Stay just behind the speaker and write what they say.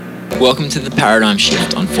Welcome to The Paradigm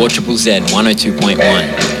Shift on 4ZZZ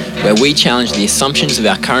 102.1, where we challenge the assumptions of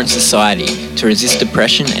our current society to resist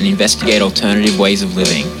depression and investigate alternative ways of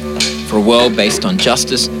living, for a world based on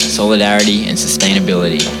justice, solidarity and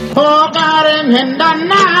sustainability.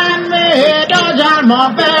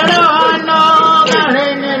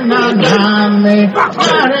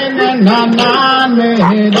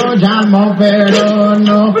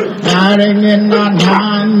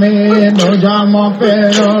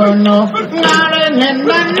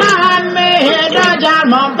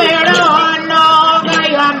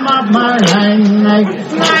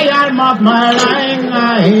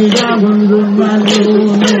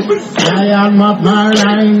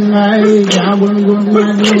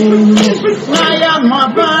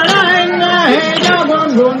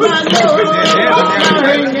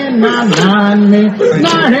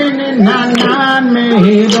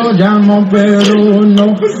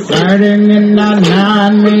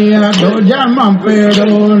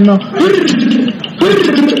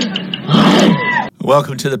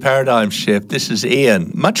 Welcome to The Paradigm Shift. This is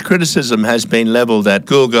Ian. Much criticism has been levelled at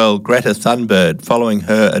Google Greta Thunberg following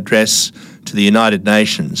her address to the United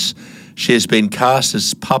Nations. She has been cast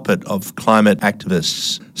as puppet of climate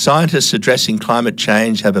activists. Scientists addressing climate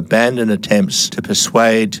change have abandoned attempts to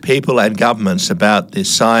persuade people and governments about this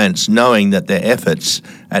science, knowing that their efforts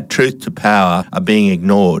at truth to power are being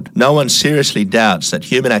ignored. No one seriously doubts that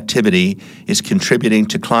human activity is contributing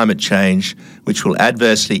to climate change, which will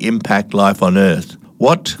adversely impact life on Earth.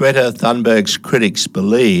 What Greta Thunberg's critics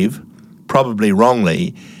believe, probably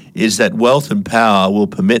wrongly, is that wealth and power will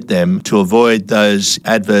permit them to avoid those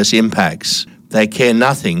adverse impacts. They care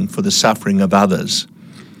nothing for the suffering of others.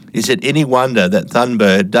 Is it any wonder that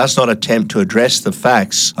Thunberg does not attempt to address the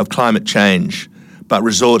facts of climate change, but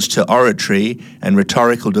resorts to oratory and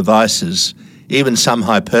rhetorical devices, even some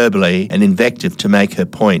hyperbole and invective to make her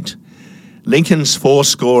point? Lincoln's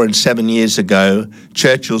 77 years ago,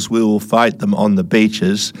 Churchill's "We will fight them on the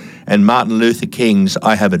beaches," and Martin Luther King's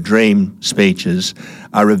 "I have a dream" speeches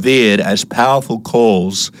are revered as powerful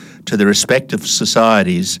calls to the respective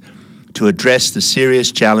societies to address the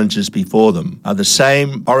serious challenges before them. Are the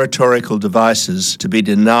same oratorical devices to be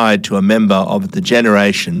denied to a member of the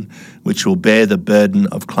generation which will bear the burden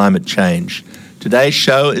of climate change? Today's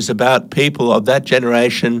show is about people of that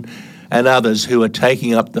generation and others who are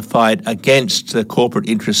taking up the fight against the corporate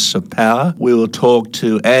interests of power. We will talk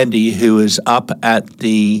to Andy, who is up at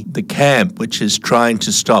the camp, which is trying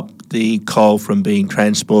to stop the coal from being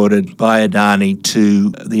transported by Adani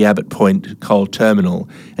to the Abbott Point coal terminal.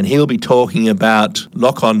 And he'll be talking about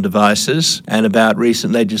lock-on devices and about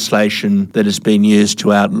recent legislation that has been used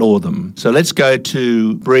to outlaw them. So let's go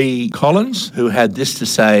to Bree Collins, who had this to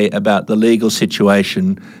say about the legal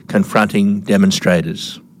situation confronting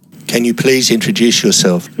demonstrators. Can you please introduce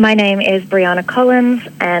yourself? My name is Brianna Collins,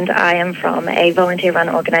 and I am from a volunteer-run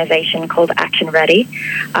organisation called Action Ready.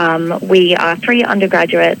 We are 3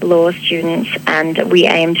 undergraduate law students, and we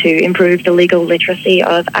aim to improve the legal literacy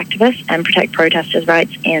of activists and protect protesters'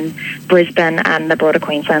 rights in Brisbane and the broader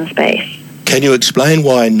Queensland space. Can you explain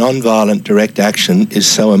why non-violent direct action is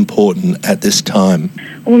so important at this time?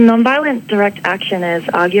 Well, non-violent direct action is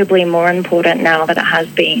arguably more important now than it has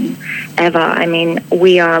been ever. I mean,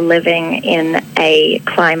 we are living in a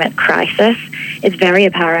climate crisis. It's very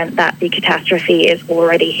apparent that the catastrophe is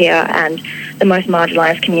already here and the most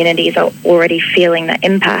marginalised communities are already feeling the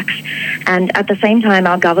impacts. And at the same time,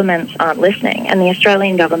 our governments aren't listening. And the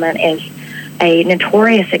Australian government is a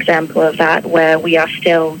notorious example of that, where we are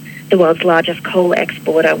still the world's largest coal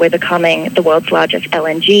exporter. We're becoming the world's largest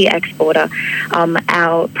LNG exporter.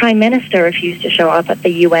 Our Prime Minister refused to show up at the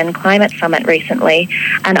UN Climate Summit recently.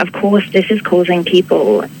 And of course, this is causing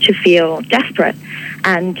people to feel desperate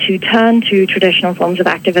and to turn to traditional forms of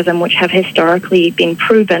activism, which have historically been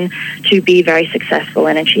proven to be very successful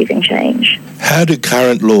in achieving change. How do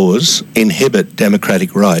current laws inhibit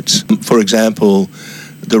democratic rights? For example,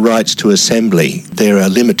 the rights to assembly. There are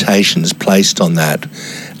limitations placed on that.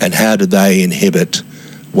 And how do they inhibit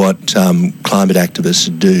what climate activists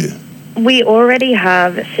do? We already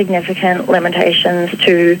have significant limitations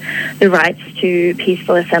to the rights to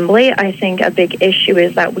peaceful assembly. I think a big issue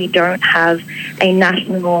is that we don't have a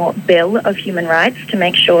national bill of human rights to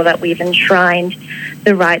make sure that we've enshrined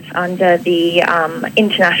the rights under the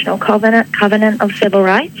International Covenant of Civil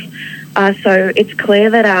Rights. So it's clear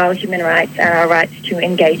that our human rights and our rights to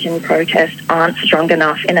engage in protest aren't strong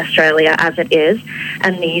enough in Australia as it is,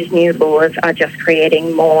 and these new laws are just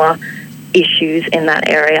creating more issues in that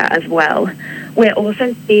area as well. We're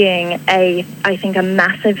also seeing I think a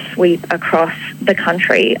massive sweep across the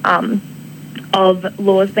country of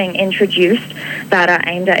laws being introduced that are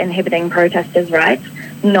aimed at inhibiting protesters' rights,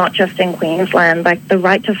 not just in Queensland. Like the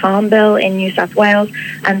Right to Farm Bill in New South Wales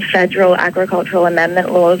and federal agricultural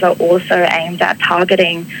amendment laws are also aimed at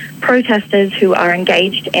targeting protesters who are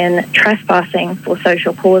engaged in trespassing for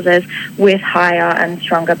social causes with higher and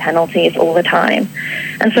stronger penalties all the time.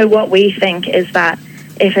 And so what we think is that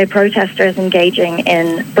if a protester is engaging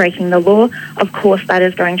in breaking the law, of course that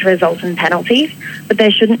is going to result in penalties, but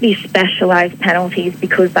there shouldn't be specialised penalties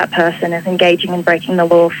because that person is engaging in breaking the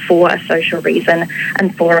law for a social reason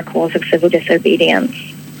and for a cause of civil disobedience.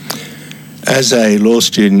 As a law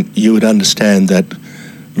student, you would understand that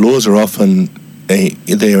laws are often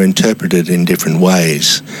they're interpreted in different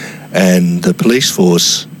ways, and the police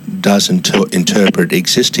force does interpret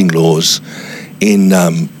existing laws in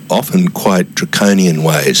often quite draconian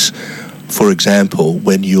ways. For example,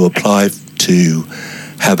 when you apply to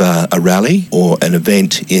have a rally or an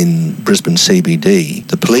event in Brisbane CBD,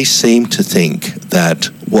 the police seem to think that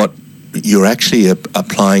what you're actually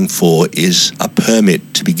applying for is a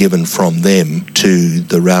permit to be given from them to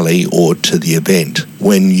the rally or to the event.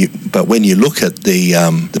 But when you look at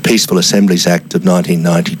the Peaceful Assemblies Act of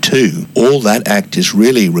 1992, all that act is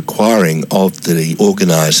really requiring of the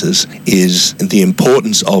organisers is the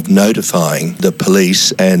importance of notifying the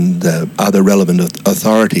police and the other relevant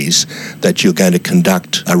authorities that you're going to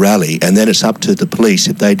conduct a rally, and then it's up to the police.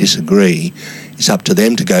 If they disagree, it's up to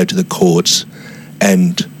them to go to the courts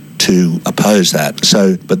and to oppose that.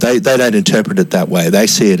 So, but they don't interpret it that way. They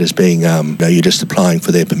see it as being, you're just applying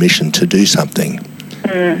for their permission to do something.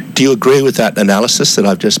 Do you agree with that analysis that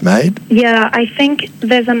I've just made? Yeah, I think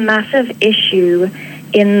there's a massive issue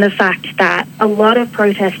in the fact that a lot of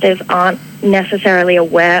protesters aren't necessarily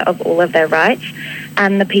aware of all of their rights,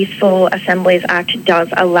 and the Peaceful Assemblies Act does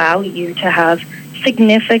allow you to have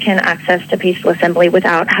significant access to peaceful assembly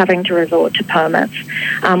without having to resort to permits,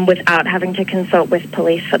 without having to consult with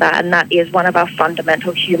police for that, and that is one of our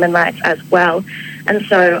fundamental human rights as well. And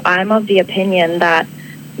so I'm of the opinion that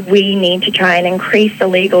we need to try and increase the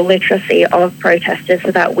legal literacy of protesters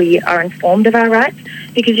so that we are informed of our rights,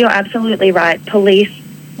 because you're absolutely right. Police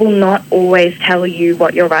will not always tell you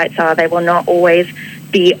what your rights are. They will not always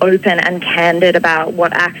be open and candid about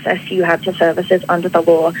what access you have to services under the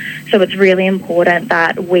law. So it's really important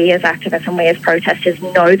that we as activists and we as protesters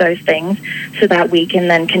know those things so that we can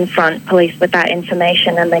then confront police with that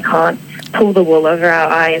information and they can't pull the wool over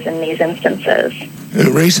our eyes in these instances.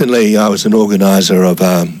 Recently, I was an organiser of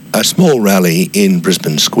a small rally in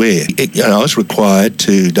Brisbane Square. I was required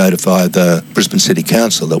to notify the Brisbane City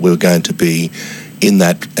Council that we were going to be in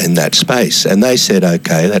that space, and they said,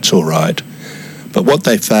 "Okay, that's all right." But what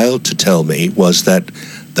they failed to tell me was that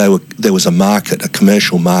there was a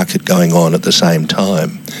commercial market going on at the same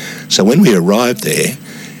time. So when we arrived there,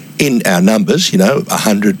 in our numbers,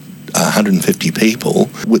 100, 150 people,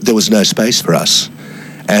 there was no space for us,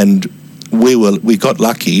 and we got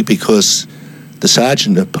lucky because the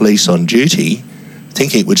sergeant of police on duty,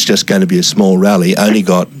 thinking it was just going to be a small rally, only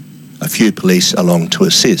got a few police along to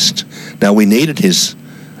assist. Now, we needed his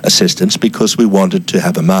assistance because we wanted to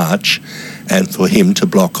have a march and for him to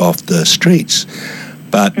block off the streets.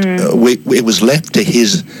 But it was left to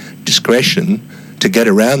his discretion to get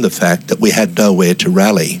around the fact that we had nowhere to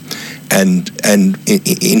rally. And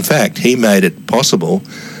in fact, he made it possible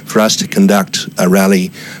for us to conduct a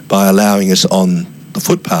rally by allowing us on the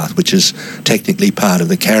footpath, which is technically part of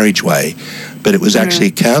the carriageway. But it was actually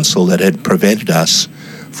council that had prevented us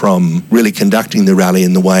from really conducting the rally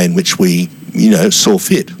in the way in which we, saw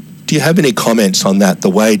fit. Do you have any comments on that, the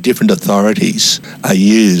way different authorities are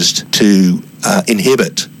used to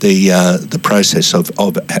inhibit the process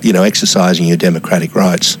of exercising your democratic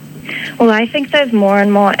rights? Well, I think there's more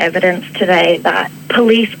and more evidence today that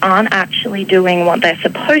police aren't actually doing what they're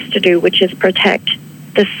supposed to do, which is protect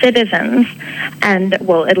the citizens, and,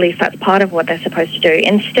 well, at least that's part of what they're supposed to do.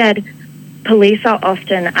 Instead, police are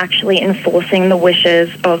often actually enforcing the wishes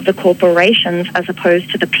of the corporations as opposed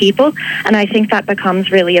to the people, and I think that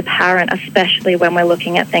becomes really apparent, especially when we're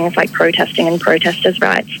looking at things like protesting and protesters'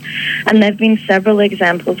 rights. And there have been several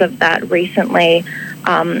examples of that recently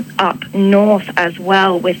up north as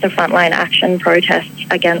well with the frontline action protests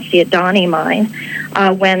against the Adani mine,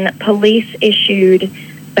 when police issued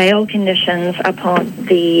bail conditions upon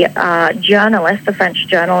the journalist, the French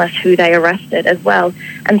journalist who they arrested as well,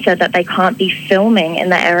 and said that they can't be filming in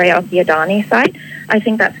the area of the Adani site. I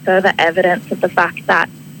think that's further evidence of the fact that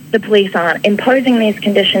the police aren't imposing these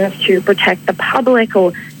conditions to protect the public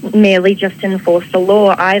or merely just enforce the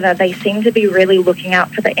law either. They seem to be really looking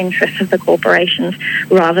out for the interests of the corporations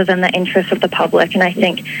rather than the interests of the public. And I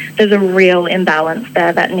think there's a real imbalance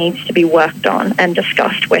there that needs to be worked on and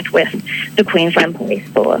discussed with the Queensland Police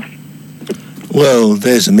Force. Well,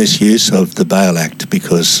 there's a misuse of the Bail Act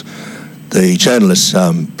because the journalists,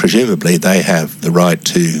 presumably, they have the right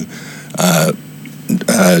to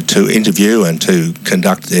interview and to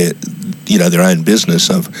conduct their own business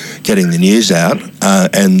of getting the news out,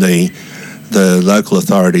 and the local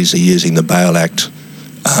authorities are using the Bail Act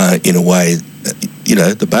in a way.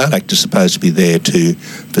 The Bail Act is supposed to be there to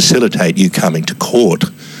facilitate you coming to court,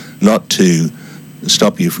 not to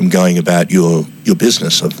stop you from going about your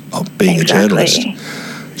business of being a journalist.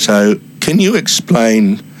 So can you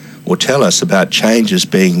explain or tell us about changes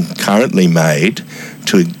being currently made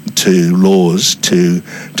to laws to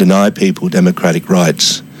deny people democratic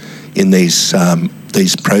rights in these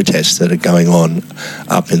protests that are going on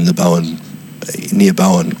up in near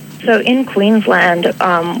Bowen? So in Queensland,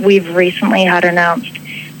 we've recently had announced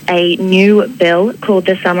a new bill called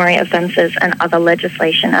the Summary Offences and Other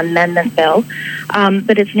Legislation Amendment Bill,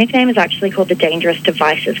 but its nickname is actually called the Dangerous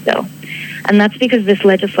Devices Bill. And that's because this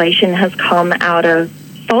legislation has come out of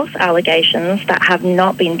false allegations that have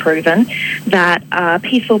not been proven that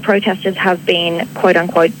peaceful protesters have been,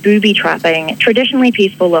 quote-unquote, booby-trapping traditionally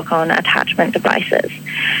peaceful look-on attachment devices.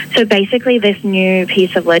 So basically this new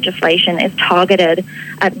piece of legislation is targeted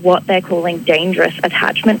at what they're calling dangerous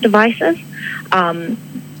attachment devices.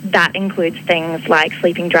 That includes things like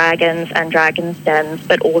sleeping dragons and dragon's dens,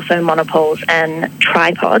 but also monopoles and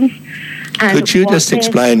tripods. And could you just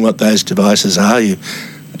explain what those devices are?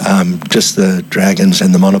 Just the dragons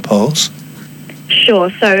and the monopoles? Sure.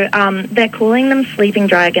 So they're calling them sleeping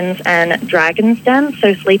dragons and dragon's dens.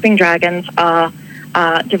 So sleeping dragons are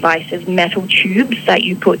devices, metal tubes that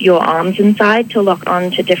you put your arms inside to lock on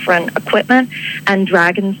to different equipment, and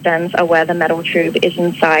dragon's dens are where the metal tube is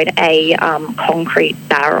inside a concrete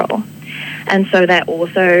barrel. And so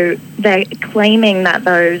they're claiming that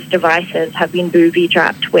those devices have been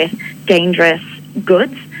booby-trapped with dangerous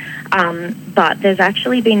goods. But there's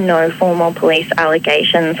actually been no formal police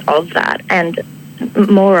allegations of that. And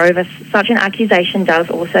moreover, such an accusation does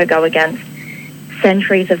also go against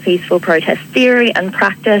centuries of peaceful protest theory and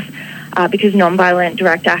practice, because nonviolent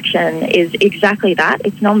direct action is exactly that.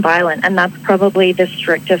 It's nonviolent, and that's probably the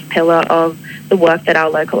strictest pillar of the work that our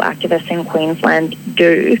local activists in Queensland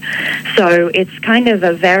do. So it's kind of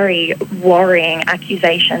a very worrying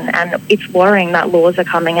accusation, and it's worrying that laws are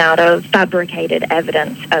coming out of fabricated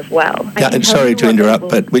evidence as well. Yeah, and sorry to interrupt,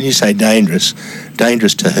 but when you say dangerous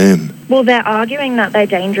to whom? Well, they're arguing that they're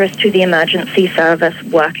dangerous to the emergency service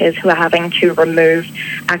workers who are having to remove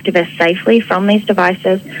activists safely from these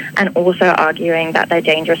devices, and also arguing that they're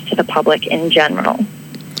dangerous to the public in general.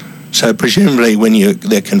 So presumably when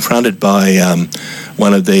they're confronted by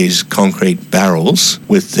one of these concrete barrels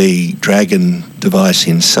with the dragon device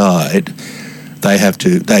inside,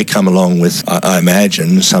 they come along with, I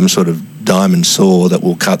imagine, some sort of diamond saw that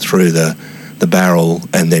will cut through the barrel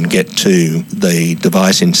and then get to the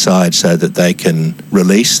device inside so that they can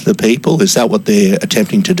release the people. Is that what they're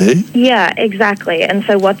attempting to do? Yeah, exactly. And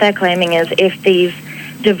so what they're claiming is if these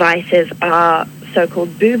devices are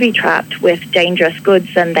so-called booby-trapped with dangerous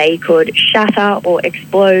goods, then they could shatter or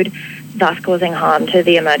explode, thus causing harm to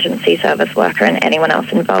the emergency service worker and anyone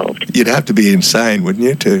else involved. You'd have to be insane, wouldn't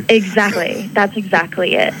you, too? Exactly. That's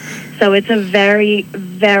exactly it. So it's a very,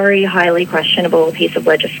 very highly questionable piece of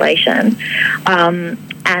legislation.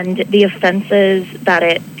 And the offences that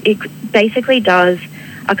it basically does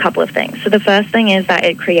a couple of things. So the first thing is that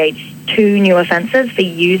it creates 2 new offences for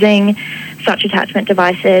using such attachment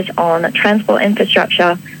devices on transport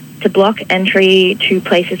infrastructure to block entry to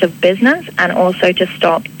places of business and also to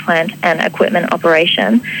stop plant and equipment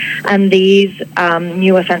operation. And these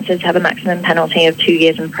new offences have a maximum penalty of 2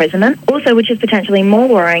 years imprisonment. Also, which is potentially more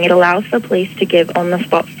worrying, it allows the police to give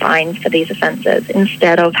on-the-spot fines for these offences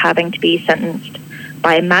instead of having to be sentenced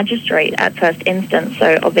by a magistrate at first instance.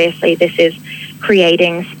 So obviously this is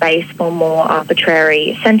creating space for more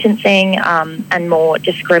arbitrary sentencing and more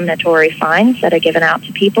discriminatory fines that are given out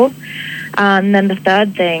to people. And then the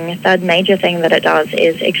third major thing that it does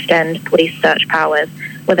is extend police search powers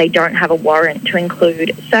where they don't have a warrant to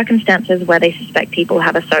include circumstances where they suspect people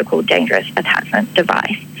have a so-called dangerous attachment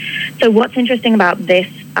device. So what's interesting about this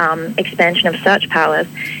expansion of search powers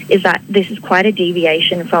is that this is quite a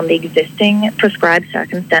deviation from the existing prescribed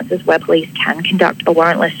circumstances where police can conduct a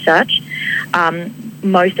warrantless search.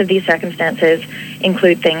 most of these circumstances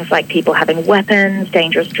include things like people having weapons,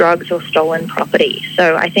 dangerous drugs, or stolen property.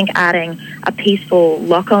 So I think adding a peaceful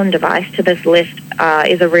lock-on device to this list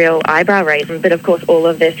is a real eyebrow raiser. But of course, all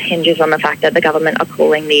of this hinges on the fact that the government are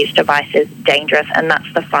calling these devices dangerous, and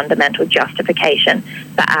that's the fundamental justification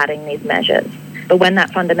for adding these measures. But when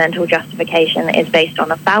that fundamental justification is based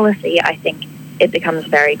on a fallacy, I think it becomes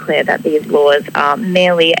very clear that these laws are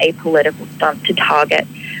merely a political stunt to target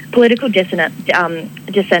political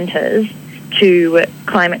dissenters to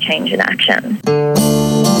climate change inaction.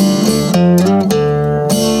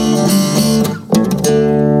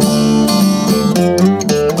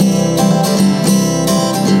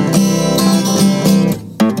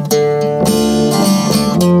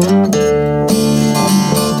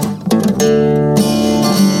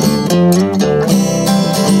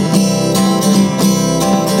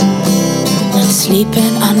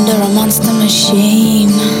 Sleeping under a monster machine.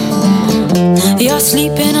 You're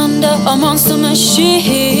sleeping under a monster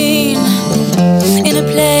machine, in a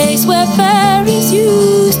place where fairies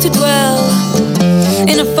used to dwell,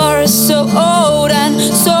 in a forest so old and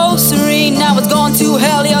so serene. Now it's gone to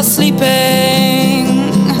hell. You're sleeping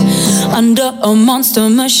under a monster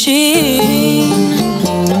machine.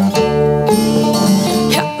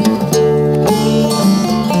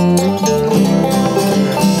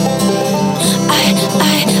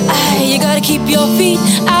 Keep your feet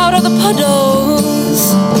out of the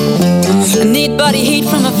puddles. Need body heat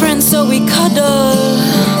from a friend, so we cuddle.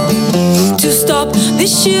 To stop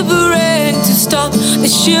this shivering, to stop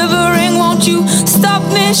this shivering. Won't you stop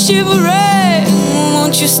me shivering?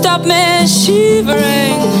 Won't you stop me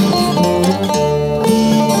shivering?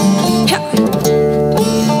 Yeah.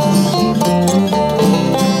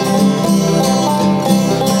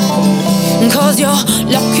 'Cause you're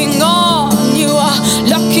locking on, you are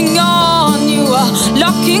locking on, you are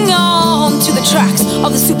locking on to the tracks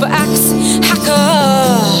of the super axe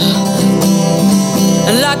hacker.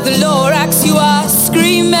 And like the Lorax, you are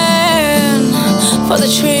screaming for the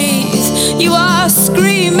trees, you are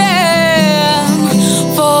screaming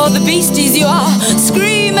for the beasties, you are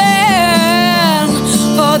screaming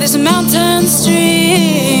for this mountain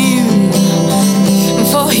stream,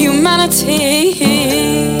 for humanity.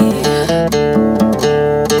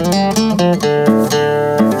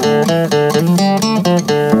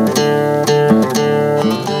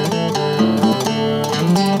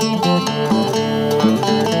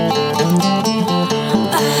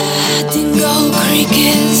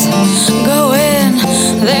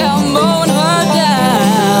 They'll moan her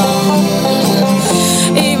down.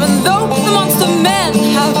 Even though the monster men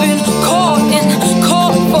have been caught in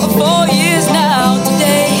court for 4 years now,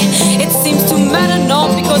 today it seems to matter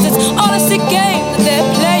not, because it's honestly a game that they're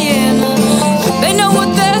playing. They know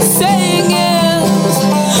what they're saying is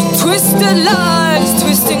twisted lies,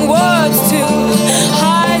 twisting words to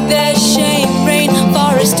hide their shame. Rain,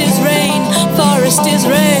 forest is rain, forest is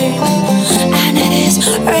rain, and it is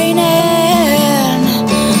raining.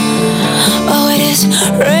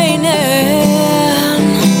 Raining,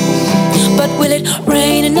 but will it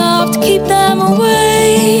rain enough to keep them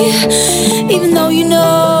away? Even though you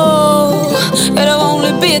know it'll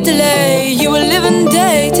only be a delay, you are living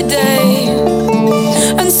day to day.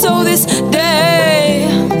 And so this day,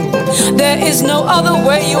 there is no other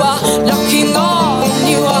way. You are locking on,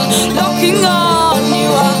 you are locking on,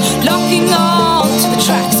 you are locking on to the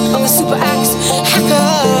tracks of the super axe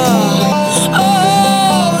hacker.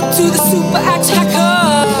 Oh, to the super axe hacker.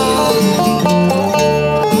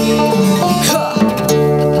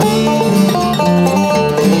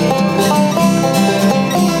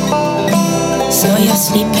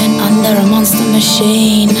 Sleeping under a monster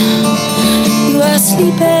machine. You are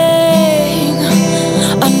sleeping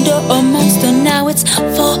under a monster. Now it's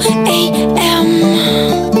 4 a.m.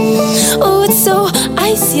 Oh, it's so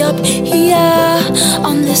icy up here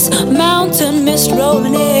on this mountain mist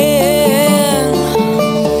rolling in.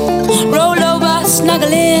 Roll over,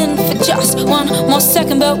 snuggle in for just one more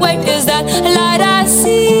second. But wait, is that light I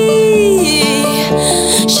see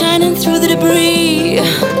shining through the debris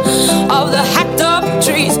of the hacked up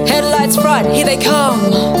trees? Headlights bright, here they come.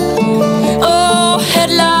 Oh,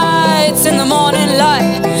 headlights in the morning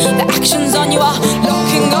light. The action's on, you are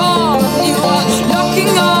locking on, you are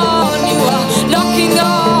locking on, you are locking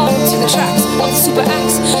on to the tracks of the super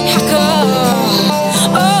axe hacker.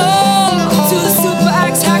 Oh, to the super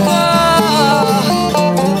axe hacker.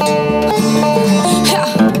 Yeah.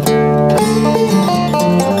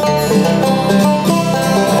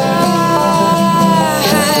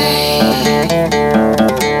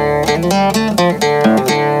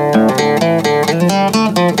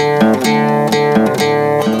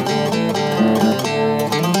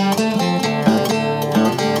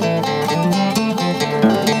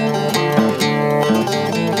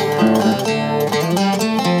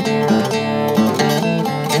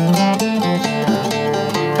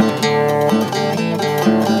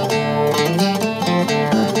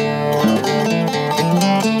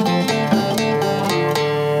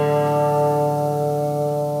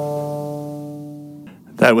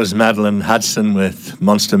 was Madeline Hudson with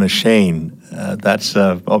Monster Machine. That's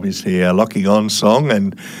obviously a Locking On song,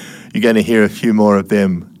 and you're going to hear a few more of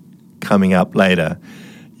them coming up later.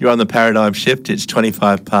 You're on the Paradigm Shift. It's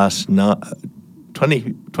 25 past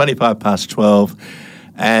 12,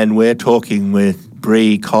 and we're talking with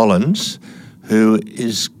Bree Collins, who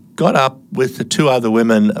is got up with the two other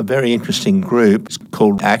women a very interesting group. It's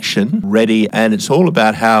called Action Ready, and it's all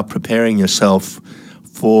about how preparing yourself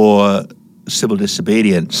for civil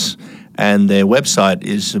disobedience. And their website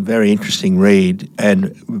is a very interesting read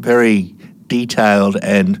and very detailed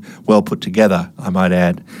and well put together, I might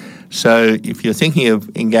add. So if you're thinking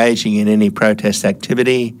of engaging in any protest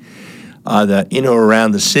activity, either in or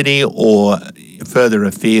around the city or further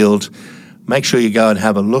afield, make sure you go and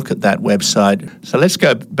have a look at that website. So let's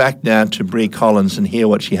go back now to Bree Collins and hear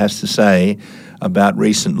what she has to say about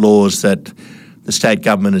recent laws that the state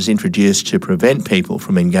government has introduced to prevent people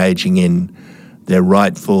from engaging in their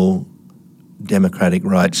rightful democratic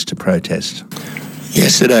rights to protest.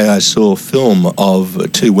 Yesterday I saw a film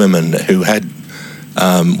of two women who had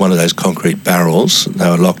one of those concrete barrels. They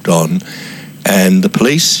were locked on, and the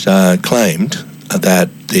police claimed that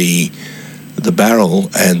the barrel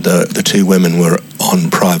and the two women were on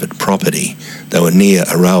private property. They were near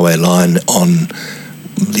a railway line on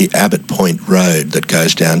the Abbott Point Road that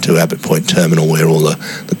goes down to Abbott Point Terminal where all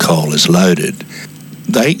the coal is loaded.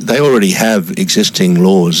 They already have existing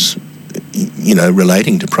laws,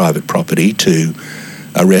 relating to private property to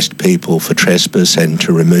arrest people for trespass and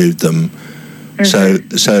to remove them.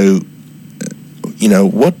 Mm-hmm. So,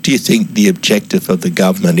 what do you think the objective of the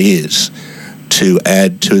government is to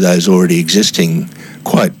add to those already existing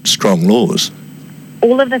quite strong laws?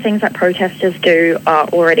 All of the things that protesters do are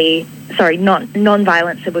already,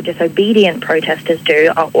 non-violent civil disobedient protesters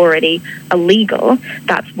do are already illegal.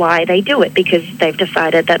 That's why they do it, because they've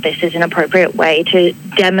decided that this is an appropriate way to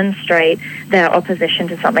demonstrate their opposition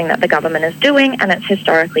to something that the government is doing, and it's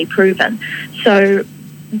historically proven. So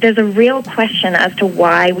there's a real question as to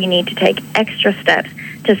why we need to take extra steps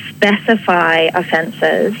to specify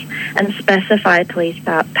offences and specify police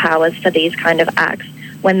powers for these kind of acts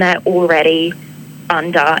when they're already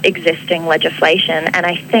under existing legislation. And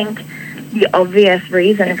I think the obvious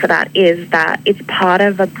reason for that is that it's part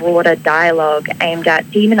of a broader dialogue aimed at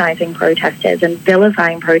demonising protesters and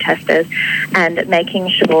vilifying protesters and making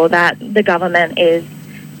sure that the government is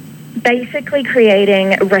basically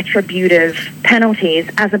creating retributive penalties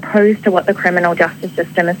as opposed to what the criminal justice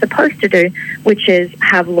system is supposed to do, which is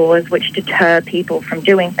have laws which deter people from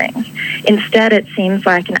doing things. Instead, it seems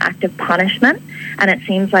like an act of punishment, and it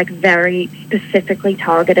seems like very specifically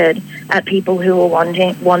targeted at people who are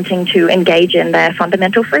wanting to engage in their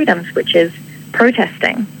fundamental freedoms, which is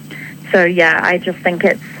protesting. So yeah, I just think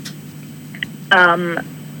it's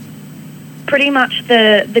pretty much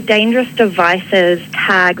the dangerous devices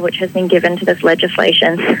tag which has been given to this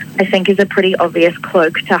legislation, I think, is a pretty obvious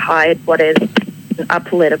cloak to hide what is a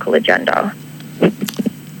political agenda.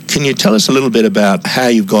 Can you tell us a little bit about how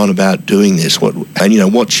you've gone about doing this?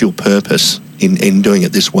 What's your purpose in doing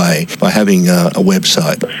it this way by having a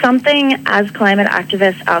website? Something as climate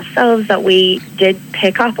activists ourselves that we did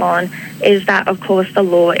pick up on is that, of course, the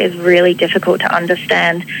law is really difficult to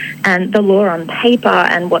understand, and the law on paper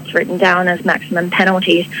and what's written down as maximum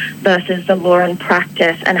penalties versus the law in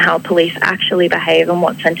practice and how police actually behave and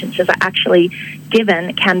what sentences are actually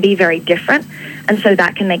given can be very different, and so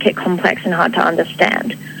that can make it complex and hard to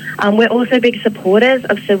understand. We're also big supporters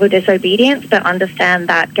of civil disobedience, but understand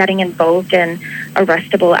that getting involved in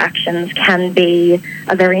arrestable actions can be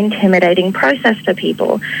a very intimidating process for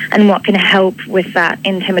people. And what can help with that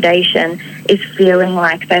intimidation is feeling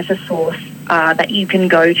like there's a source that you can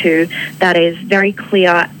go to that is very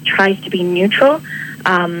clear, tries to be neutral,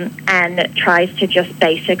 and tries to just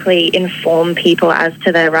basically inform people as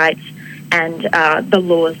to their rights and the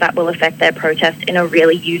laws that will affect their protest in a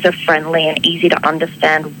really user-friendly and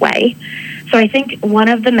easy-to-understand way. So I think one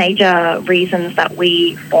of the major reasons that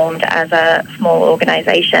we formed as a small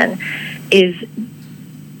organisation is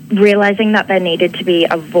realising that there needed to be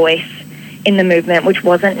a voice in the movement which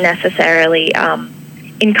wasn't necessarily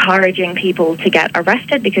encouraging people to get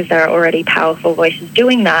arrested because there are already powerful voices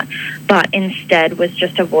doing that, but instead was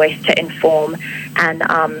just a voice to inform and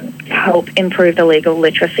help improve the legal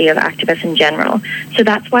literacy of activists in general. So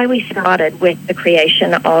that's why we started with the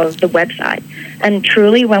creation of the website. And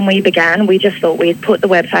truly, when we began, we just thought we'd put the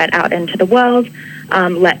website out into the world,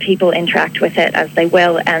 let people interact with it as they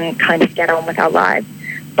will, and kind of get on with our lives.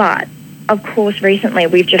 But of course, recently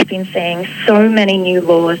we've just been seeing so many new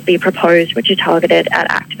laws be proposed which are targeted at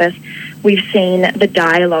activists. We've seen the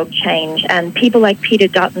dialogue change, and people like Peter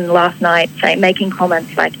Dutton last night making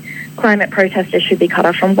comments like climate protesters should be cut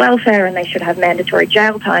off from welfare and they should have mandatory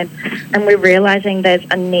jail time. And we're realizing there's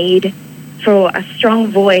a need for a strong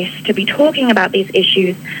voice to be talking about these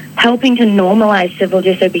issues, helping to normalize civil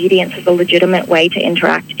disobedience as a legitimate way to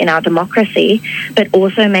interact in our democracy, but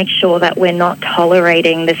also make sure that we're not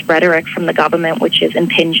tolerating this rhetoric from the government which is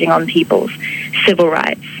impinging on people's civil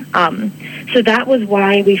rights. So that was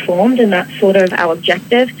why we formed, and that's sort of our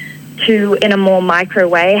objective, to, in a more micro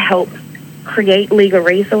way, help create legal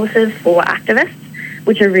resources for activists,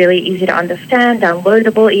 which are really easy to understand,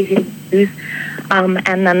 downloadable, easy to use.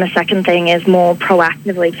 And then the second thing is more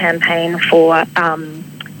proactively campaign for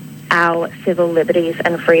our civil liberties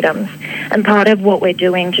and freedoms. And part of what we're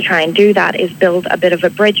doing to try and do that is build a bit of a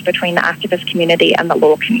bridge between the activist community and the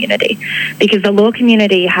law community. Because the law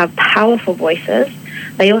community have powerful voices.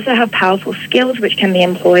 They also have powerful skills which can be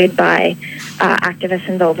employed by activists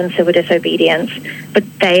involved in civil disobedience. But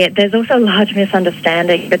there's also a large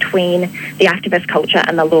misunderstanding between the activist culture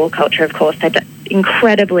and the law culture, of course. They're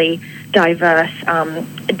incredibly diverse,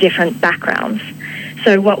 different backgrounds.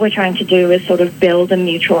 So what we're trying to do is sort of build a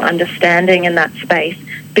mutual understanding in that space,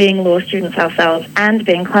 being law students ourselves and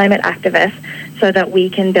being climate activists, so that we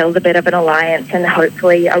can build a bit of an alliance and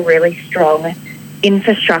hopefully a really strong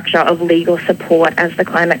infrastructure of legal support as the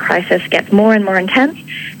climate crisis gets more and more intense,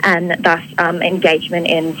 and thus engagement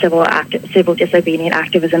in civil disobedient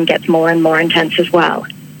activism gets more and more intense as well.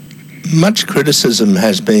 Much criticism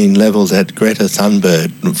has been levelled at Greta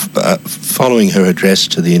Thunberg following her address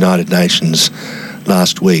to the United Nations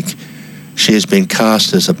last week. She has been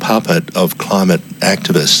cast as a puppet of climate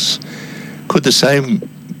activists. Could the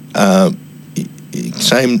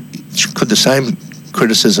same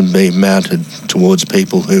criticism be mounted towards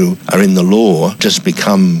people who are in the law, just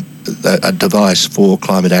become a device for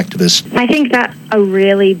climate activists? I think that's a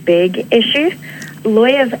really big issue.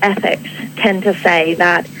 Lawyers' ethics tend to say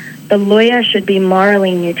that the lawyer should be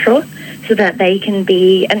morally neutral so that they can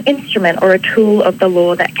be an instrument or a tool of the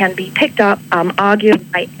law that can be picked up, argued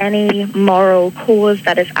by any moral cause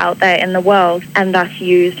that is out there in the world, and thus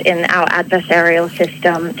used in our adversarial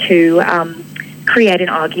system to create an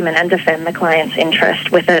argument and defend the client's interest,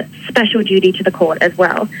 with a special duty to the court as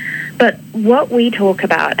well. But what we talk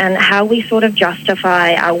about and how we sort of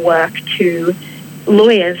justify our work to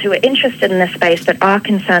lawyers who are interested in this space but are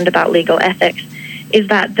concerned about legal ethics is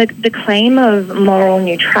that the claim of moral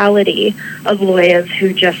neutrality of lawyers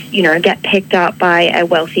who just, get picked up by a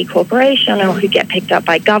wealthy corporation or who get picked up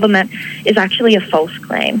by government is actually a false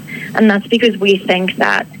claim. And that's because we think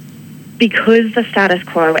that because the status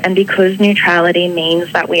quo and because neutrality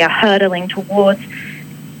means that we are hurtling towards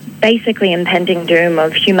basically impending doom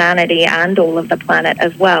of humanity and all of the planet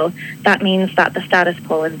as well, that means that the status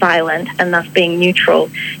quo is violent, and thus being neutral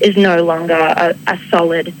is no longer a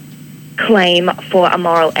solid claim for a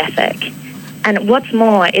moral ethic. And what's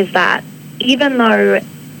more is that even though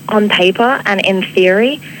on paper and in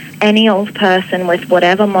theory, any old person with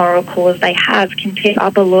whatever moral cause they have can pick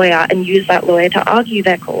up a lawyer and use that lawyer to argue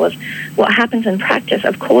their cause, what happens in practice,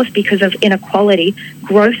 of course, because of inequality,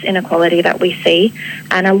 gross inequality that we see,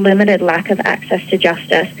 and a limited lack of access to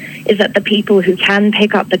justice, is that the people who can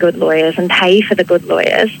pick up the good lawyers and pay for the good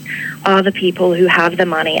lawyers are the people who have the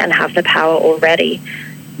money and have the power already.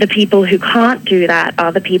 The people who can't do that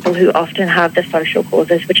are the people who often have the social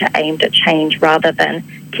causes which are aimed at change rather than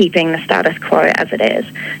keeping the status quo as it is.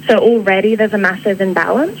 So already there's a massive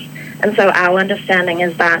imbalance. And so our understanding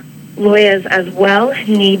is that lawyers as well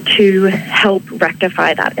need to help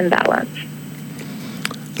rectify that imbalance.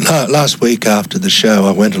 Last week after the show,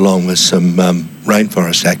 I went along with some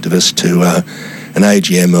rainforest activists to an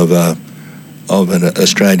AGM of an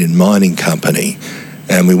Australian mining company,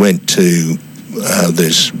 and we went to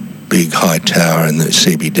this big high tower in the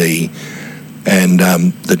CBD, and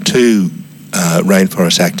the two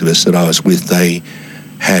rainforest activists that I was with, they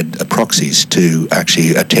had proxies to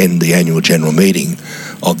actually attend the annual general meeting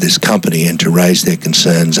of this company and to raise their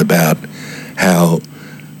concerns about how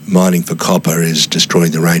mining for copper is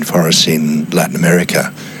destroying the rainforests in Latin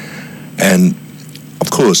America. And of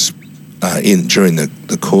course, during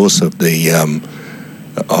the course of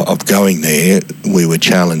of going there, we were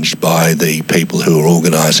challenged by the people who were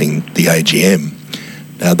organising the AGM.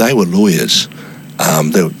 Now, they were lawyers.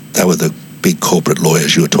 They were the big corporate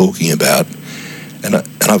lawyers you were talking about. And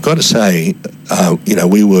I've got to say,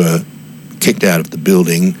 we were kicked out of the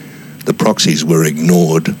building. The proxies were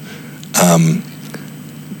ignored.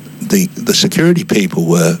 The security people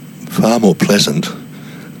were far more pleasant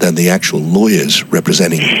than the actual lawyers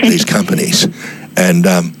representing these companies. And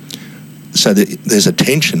so there's a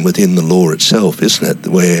tension within the law itself, isn't it,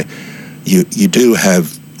 where you do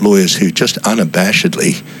have lawyers who just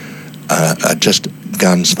unabashedly are just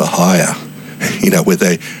guns for hire,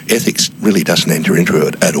 where ethics really doesn't enter into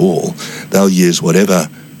it at all. They'll use whatever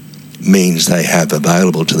means they have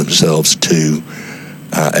available to themselves to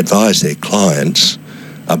advise their clients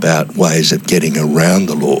about ways of getting around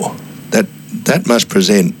the law. That must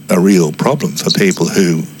present a real problem for people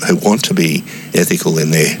who want to be ethical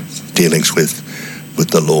in their dealings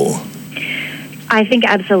with the law. I think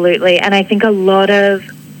absolutely, and I think a lot of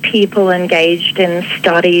people engaged in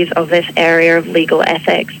studies of this area of legal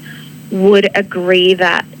ethics would agree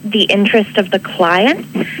that the interest of the client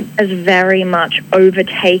has very much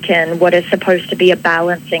overtaken what is supposed to be a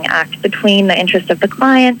balancing act between the interest of the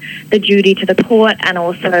client, the duty to the court, and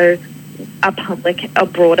also a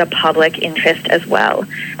broader public interest as well.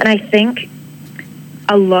 And I think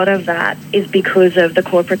a lot of that is because of the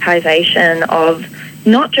corporatization of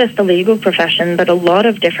not just the legal profession, but a lot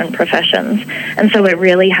of different professions. And so it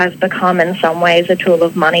really has become in some ways a tool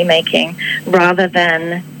of money making rather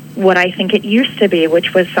than what I think it used to be,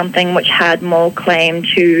 which was something which had more claim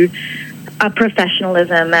to a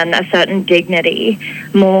professionalism and a certain dignity.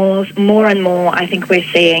 More and more, I think we're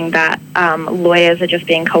seeing that lawyers are just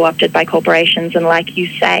being co-opted by corporations, and like you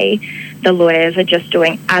say, the lawyers are just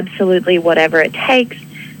doing absolutely whatever it takes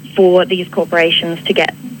for these corporations to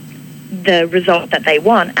get the result that they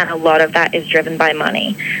want, and a lot of that is driven by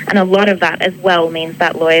money. And a lot of that as well means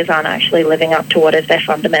that lawyers aren't actually living up to what is their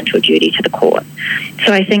fundamental duty to the court.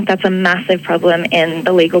 So I think that's a massive problem in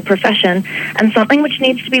the legal profession, and something which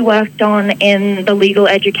needs to be worked on in the legal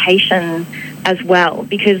education as well,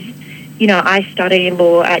 because I study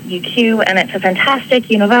law at UQ, and it's a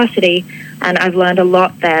fantastic university, and I've learned a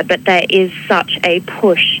lot there, but there is such a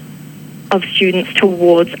push of students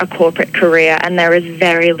towards a corporate career, and there is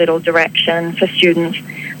very little direction for students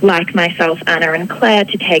like myself, Anna and Claire,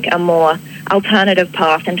 to take a more alternative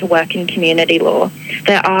path and to work in community law.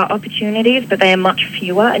 There are opportunities, but they are much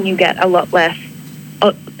fewer, and you get a lot less.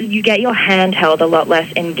 You get your hand held a lot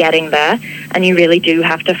less in getting there, and you really do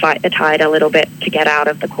have to fight the tide a little bit to get out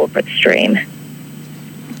of the corporate stream.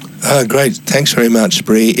 Great. Thanks very much,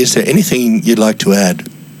 Bree. Is there anything you'd like to add?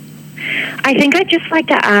 I think I'd just like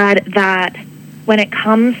to add that when it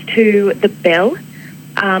comes to the bill,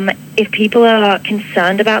 if people are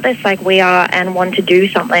concerned about this like we are and want to do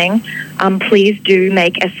something, please do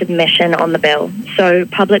make a submission on the bill. So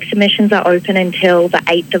public submissions are open until the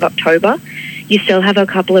 8th of October. You still have a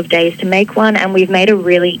couple of days to make one, and we've made a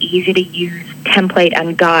really easy-to-use template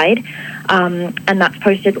and guide, and that's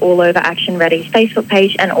posted all over Action Ready's Facebook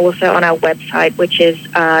page and also on our website, which is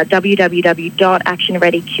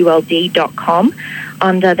www.actionreadyqld.com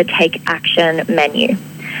under the Take Action menu.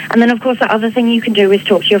 And then, of course, the other thing you can do is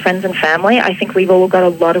talk to your friends and family. I think we've all got a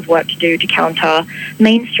lot of work to do to counter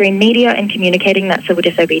mainstream media and communicating that civil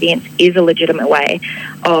disobedience is a legitimate way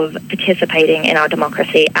of participating in our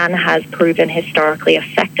democracy and has proven historically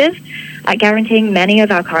effective at guaranteeing many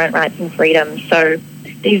of our current rights and freedoms. So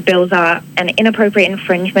these bills are an inappropriate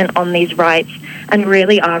infringement on these rights and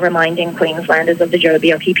really are reminding Queenslanders of the Joh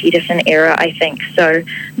Bjelke-Petersen era, I think. So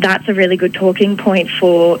that's a really good talking point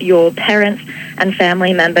for your parents and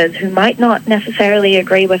family members who might not necessarily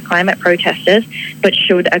agree with climate protesters, but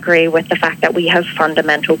should agree with the fact that we have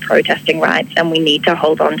fundamental protesting rights and we need to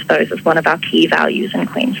hold on to those as one of our key values in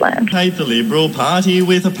Queensland. Hate the Liberal Party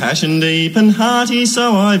with a passion deep and hearty,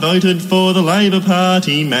 so I voted for the Labor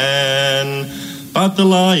Party man. But the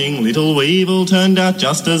lying little weevil turned out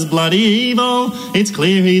just as bloody evil. It's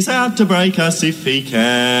clear he's out to break us if he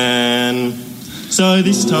can. So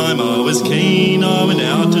this time I was keen, I went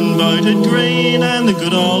out and voted Green, and the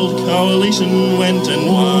good old coalition went and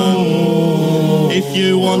won. If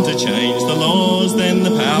you want to change the laws, then the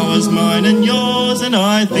power's mine and yours, and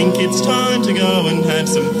I think it's time to go and have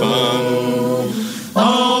some fun.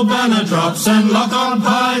 Oh, banner drops and lock-on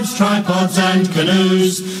pipes, tripods and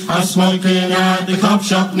canoes. A smoking at the cop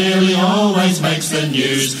shop nearly always makes the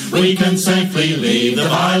news. We can safely leave the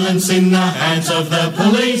violence in the hands of the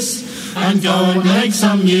police and go and make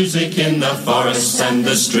some music in the forests and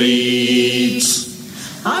the streets.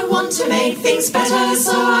 I want to make things better,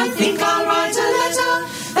 so I think I'll write a letter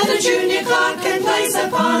that a junior clerk can place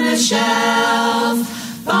upon a shelf.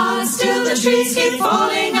 But still the trees keep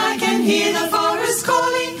falling, I can hear the forest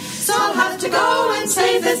calling, so I'll have to go and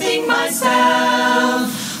save the thing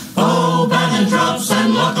myself. Oh, banner drops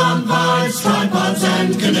and lock-on pipes, tripods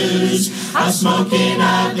and canoes. A smoking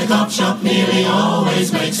at the cop shop nearly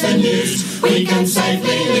always makes the news. We can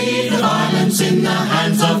safely leave the violence in the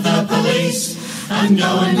hands of the police and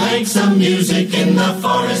go and make some music in the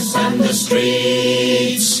forests and the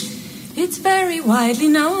streets. It's very widely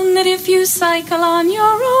known that if you cycle on your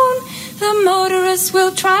own, the motorists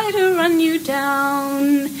will try to run you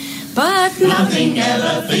down. But nothing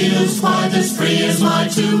ever feels quite as free as my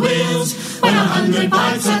two wheels when 100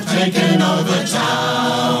 bikes have taken over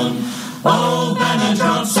town. Old banner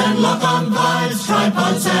drops and lock-on pipes,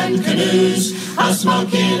 tripods and canoes. A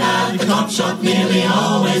smoking at the cop shop nearly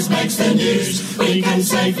always makes the news. We can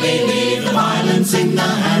safely leave the violence in the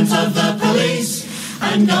hands of the police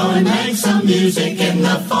and go and make some music in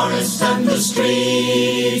the forests and the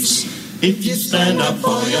streets. If you stand up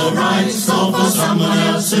for your rights or for someone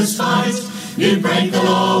else's fight, you break the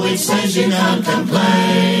law which says you can't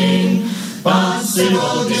complain. But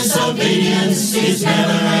civil disobedience is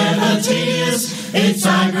never ever tedious. It's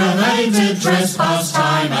aggravated trespass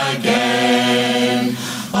time again.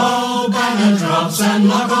 Oh, banner drops and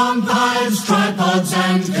lock-on pipes, tripods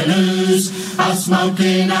and canoes. A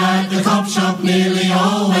smoking at the cop shop nearly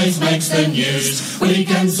always makes the news. We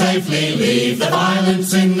can safely leave the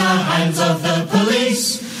violence in the hands of the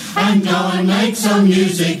police and go and make some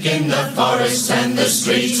music in the forests and the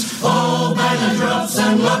streets. Oh, banner drops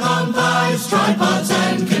and lock-on pipes, tripods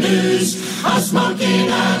and canoes. A smoking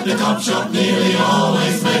at the cop shop nearly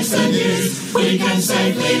always makes the news. We can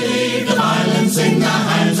safely leave the violence in the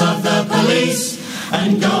hands of the police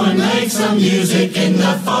and go and make some music in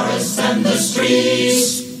the forests and the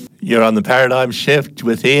streets. You're on the Paradigm Shift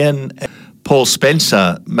with Ian. Paul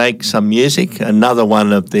Spencer, Make Some Music, another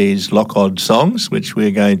one of these Lock-On songs, which we're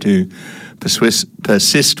going to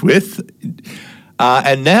persist with.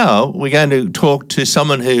 And now we're going to talk to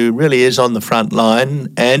someone who really is on the front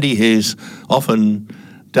line, Andy, who's often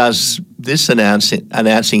does this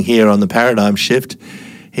announcing here on the Paradigm Shift.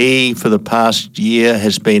 He, for the past year,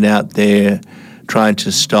 has been out there trying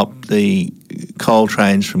to stop the coal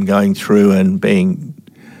trains from going through and being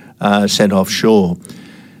sent offshore.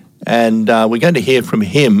 And we're going to hear from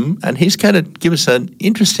him, and he's going to give us an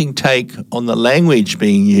interesting take on the language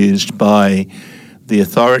being used by the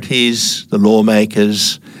authorities, the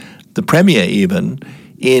lawmakers, the Premier even,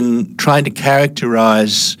 in trying to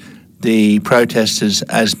characterise the protesters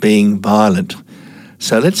as being violent.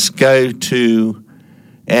 So let's go to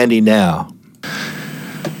Andy now.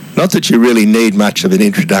 Not that you really need much of an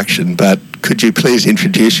introduction, but could you please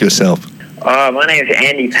introduce yourself? My name is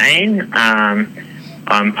Andy Payne.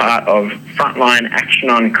 I'm part of Frontline Action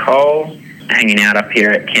on Coal, hanging out up here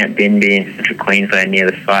at Camp Binbee in central Queensland near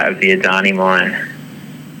the site of the Adani mine.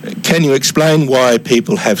 Can you explain why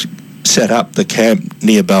people have set up the camp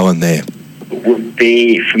near Bowen there? Would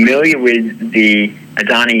be familiar with the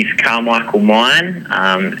Adani's Carmichael mine,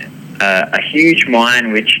 a huge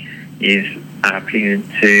mine which is predicted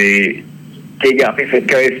to dig up, if it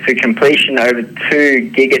goes to completion, over 2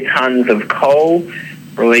 gigatons of coal,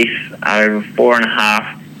 release over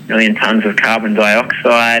 4.5 million tonnes of carbon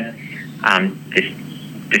dioxide,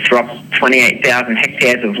 disrupt 28,000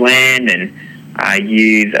 hectares of land and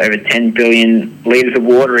use over 10 billion litres of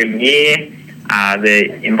water a year.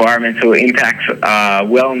 The environmental impacts are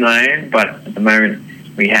well known, but at the moment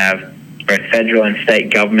we have both federal and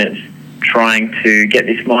state governments trying to get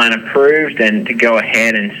this mine approved and to go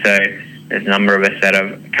ahead, and so there's a number of us that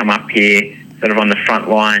have come up here sort of on the front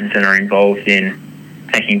lines and are involved in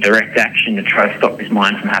taking direct action to try to stop this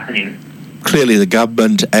mine from happening. Clearly the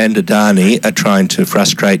government and Adani are trying to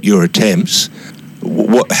frustrate your attempts.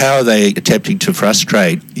 How are they attempting to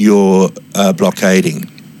frustrate your blockading?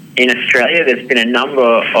 In Australia, there's been a number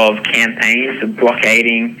of campaigns of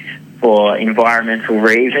blockading for environmental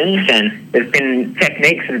reasons, and there's been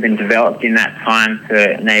techniques that have been developed in that time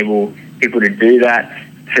to enable people to do that,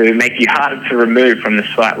 to make you harder to remove from the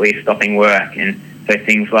site where you're stopping work. And so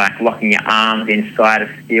things like locking your arms inside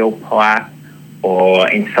a steel pipe or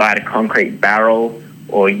inside a concrete barrel,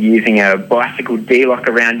 or using a bicycle D-lock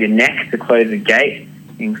around your neck to close a gate,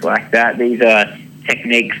 things like that. These are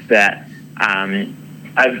techniques that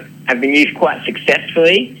have been used quite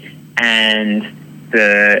successfully, and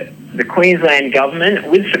the Queensland government,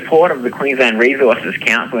 with support of the Queensland Resources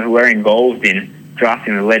Council, who were involved in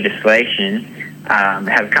drafting the legislation,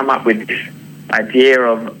 have come up with this idea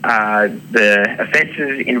of the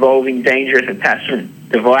offences involving dangerous attachment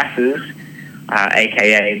devices,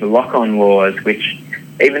 aka the lock-on laws, which,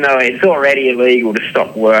 even though it's already illegal to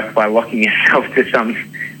stop work by locking yourself to some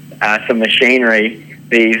machinery,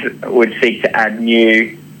 these would seek to add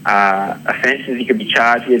new offences you could be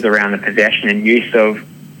charged with around the possession and use of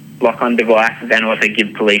lock-on devices and also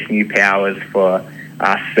give police new powers for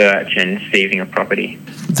search and seizing of property.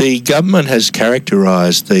 The government has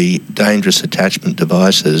characterised the dangerous attachment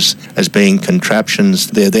devices as being contraptions.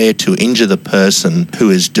 They're there to injure the person who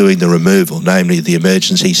is doing the removal, namely the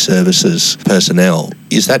emergency services personnel.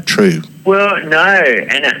 Is that true? Well, no,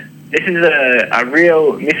 and this is a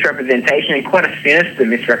real misrepresentation and quite a sinister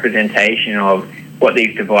misrepresentation of what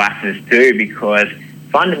these devices do, because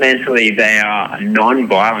fundamentally they are a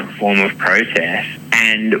non-violent form of protest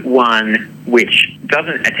and one which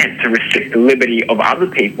doesn't attempt to restrict the liberty of other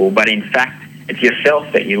people, but in fact it's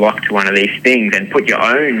yourself that you lock to one of these things and put your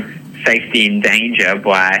own safety in danger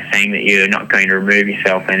by saying that you're not going to remove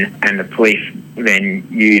yourself, and the police then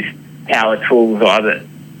use power tools or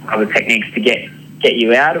other techniques to get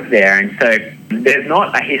you out of there. And so there's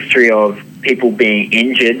not a history of people being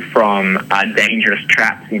injured from dangerous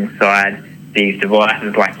traps inside these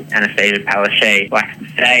devices, like Anastasia Palaszczuk likes to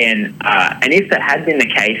say, and if that had been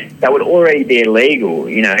the case, that would already be illegal.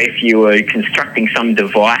 You know, if you were constructing some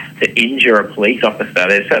device to injure a police officer,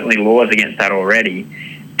 there's certainly laws against that already,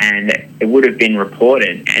 and it would have been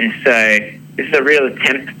reported. And so this is a real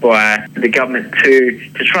attempt by the government to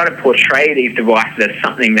try to portray these devices as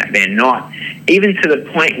something that they're not, even to the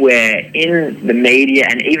point where in the media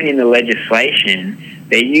and even in the legislation,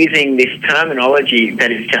 they're using this terminology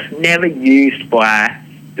that is just never used by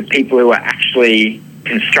the people who are actually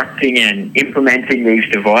constructing and implementing these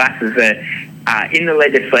devices. In the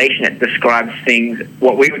legislation, it describes things,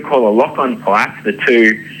 what we would call a lock-on pipe, the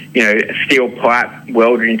two, a steel pipe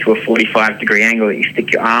welded into a 45-degree angle that you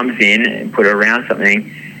stick your arms in and put it around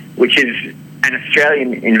something, which is an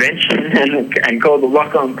Australian invention and called the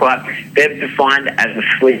lock-on pipe. They've defined it as a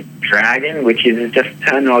sleep dragon, which is just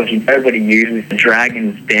terminology nobody uses. The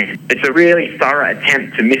dragon's den. It's a really thorough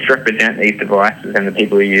attempt to misrepresent these devices and the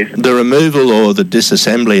people who use them. The removal or the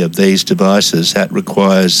disassembly of these devices, that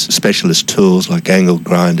requires specialist tools like angle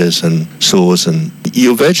grinders and saws, and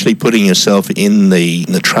you're virtually putting yourself in the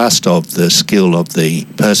trust of the skill of the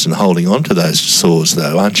person holding onto those saws,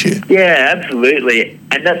 though, aren't you? Yeah, absolutely.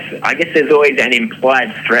 And I guess there's always an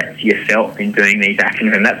implied threat to yourself in doing these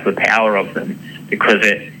actions, and that's the power of them, because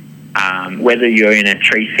whether you're in a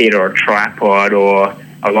tree seat or a tripod or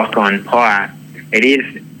a lock-on pipe, it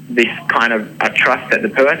is this kind of a trust that the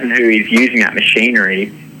person who is using that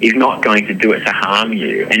machinery is not going to do it to harm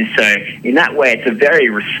you. And so in that way, it's a very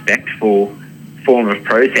respectful form of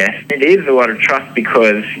protest. It is a lot of trust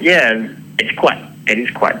because, it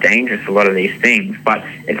is quite dangerous, a lot of these things, but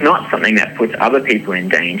it's not something that puts other people in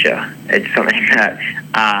danger. It's something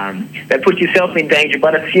that puts yourself in danger,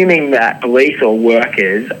 but assuming that police or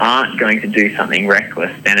workers aren't going to do something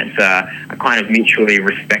reckless, then it's a kind of mutually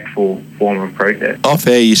respectful form of protest. Off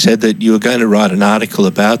air, you said that you were going to write an article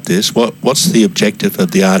about this. What's the objective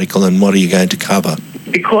of the article, and what are you going to cover?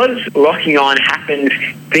 Because locking on happens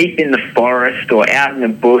deep in the forest or out in the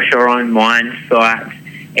bush or on mine sites,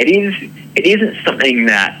 it isn't something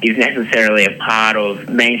that is necessarily a part of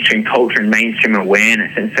mainstream culture and mainstream awareness.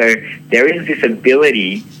 And so there is this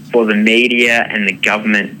ability for the media and the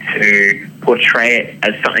government to portray it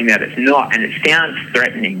as something that it's not. And it sounds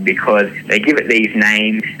threatening because they give it these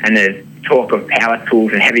names, and there's talk of power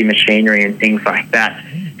tools and heavy machinery and things like that.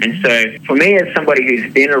 And so for me, as somebody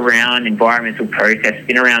who's been around environmental protests,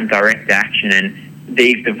 been around direct action, and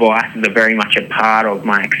these devices are very much a part of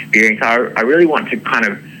my experience, I really want to kind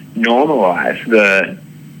of normalise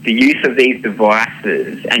the use of these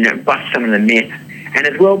devices and bust some of the myths, and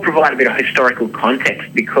as well provide a bit of historical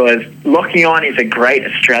context, because locking on is a great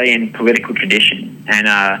Australian political tradition. And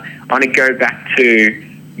I want to go back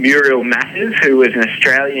to Muriel Matters, who was an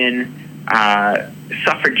Australian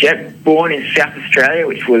suffragette born in South Australia,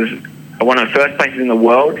 which was one of the first places in the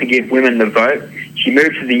world to give women the vote. She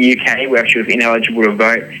moved to the UK where she was ineligible to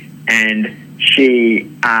vote, and she,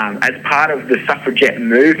 as part of the suffragette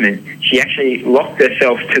movement, she actually locked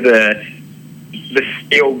herself to the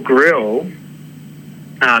steel grille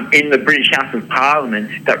in the British House of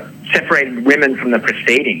Parliament that separated women from the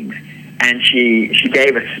proceedings. And she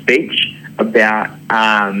gave a speech about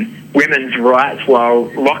women's rights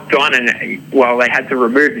while locked on, and while they had to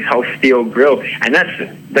remove this whole steel grille. And that's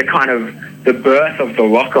the kind of the birth of the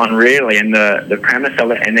lock-on, really, and the premise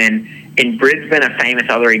of it. And then in Brisbane, a famous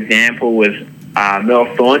other example was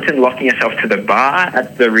Merle Thornton locking herself to the bar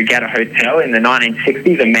at the Regatta Hotel in the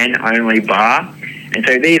 1960s, a men-only bar. And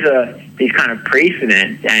so these are these kind of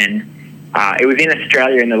precedents, and it was in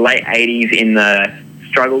Australia in the late 80s in the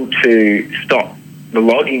struggle to stop the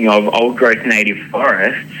logging of old-growth native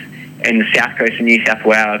forests in the south coast of New South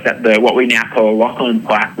Wales that what we now call a lock-on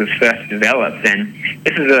pipe was first developed. And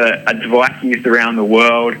this is a device used around the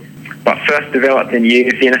world but first developed and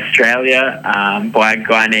used in Australia by a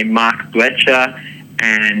guy named Mark Blecher,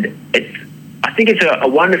 and I think it's a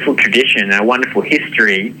wonderful tradition and a wonderful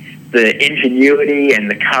history, the ingenuity and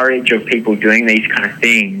the courage of people doing these kind of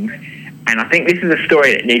things. And I think this is a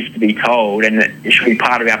story that needs to be told, and that it should be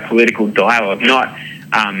part of our political dialogue, not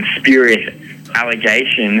spurious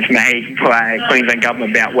allegations made by Queensland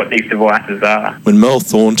government about what these devices are. When Mel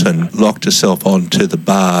Thornton locked herself onto the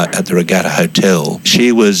bar at the Regatta Hotel,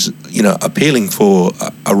 she was, appealing for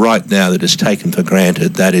a right now that is taken for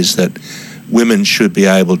granted. That is that women should be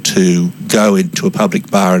able to go into a public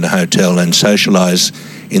bar in a hotel and socialise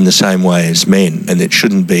in the same way as men, and it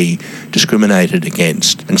shouldn't be discriminated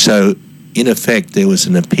against. And so, in effect, there was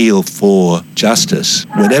an appeal for justice.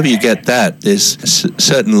 Whenever you get that, there's a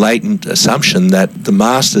certain latent assumption that the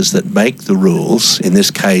masters that make the rules, in this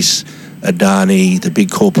case Adani, the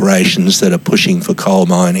big corporations that are pushing for coal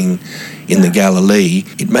mining in the Galilee,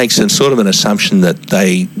 it makes a sort of an assumption that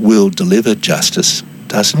they will deliver justice,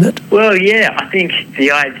 doesn't it? Well, yeah, I think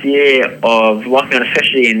the idea of locking on,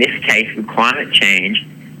 especially in this case with climate change,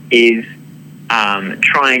 is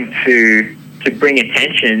trying to bring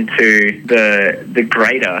attention to the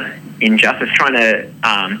greater injustice, trying to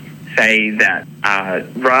say that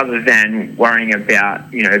rather than worrying about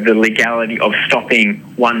the legality of stopping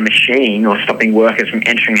one machine or stopping workers from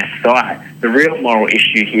entering a site, the real moral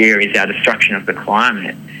issue here is our destruction of the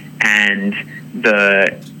climate and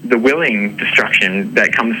the willing destruction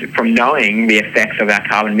that comes from knowing the effects of our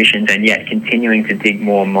carbon emissions and yet continuing to dig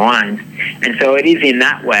more mines. And so it is in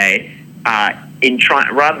that way,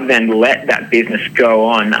 rather than let that business go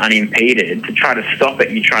on unimpeded, to try to stop it,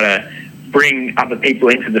 you try to bring other people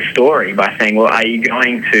into the story by saying, well, are you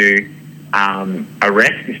going to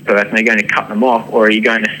arrest this person? Are you going to cut them off? Or are you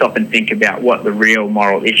going to stop and think about what the real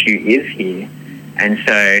moral issue is here? And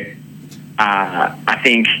so I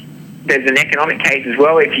think there's an economic case as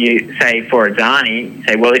well. If you say for Adani,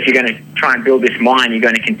 say, well, if you're going to try and build this mine, you're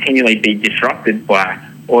going to continually be disrupted by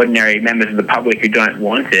ordinary members of the public who don't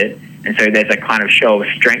want it. And so there's a kind of show of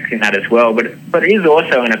strength in that as well. But it is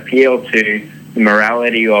also an appeal to the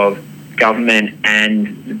morality of government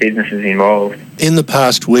and the businesses involved. In the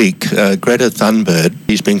past week, Greta Thunberg,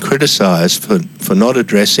 she's been criticised for not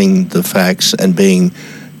addressing the facts and being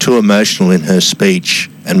too emotional in her speech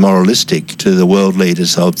and moralistic to the world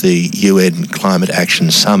leaders of the UN Climate Action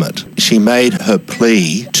Summit. She made her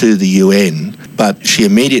plea to the UN, but she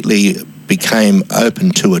immediately became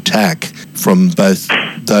open to attack from both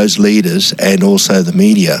those leaders and also the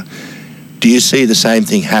media. Do you see the same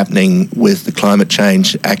thing happening with the climate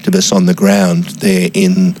change activists on the ground there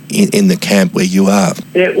in the camp where you are?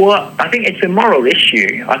 Yeah, well, I think it's a moral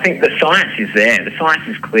issue. I think the science is there. The science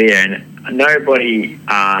is clear, and nobody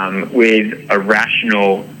with a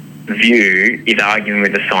rational view is arguing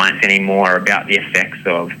with the science anymore about the effects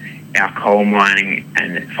of our coal mining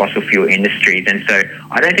and fossil fuel industries. And so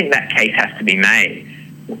I don't think that case has to be made.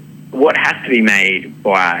 What has to be made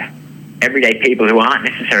by everyday people who aren't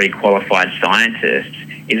necessarily qualified scientists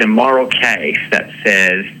is a moral case that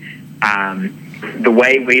says the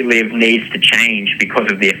way we live needs to change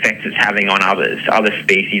because of the effects it's having on others, other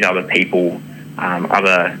species, other people,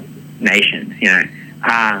 other nations,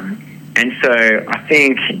 and so I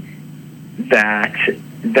think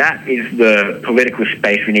that is the political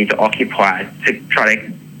space we need to occupy, to try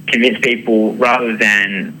to convince people, rather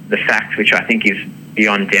than the facts, which I think is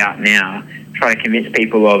beyond doubt now, try to convince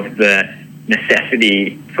people of the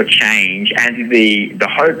necessity for change and the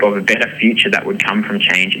hope of a better future that would come from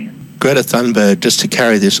changing. Greta Thunberg, just to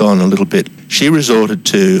carry this on a little bit, she resorted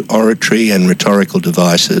to oratory and rhetorical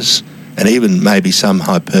devices, and even maybe some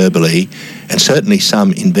hyperbole, and certainly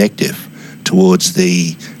some invective towards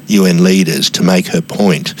the UN leaders to make her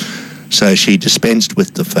point. So she dispensed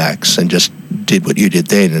with the facts and just did what you did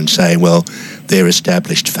then and say, well, they're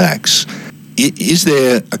established facts. Is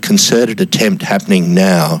there a concerted attempt happening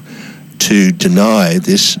now to deny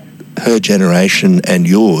this, her generation and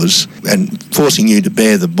yours, and forcing you to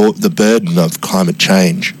bear the burden of climate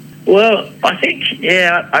change? Well, I think,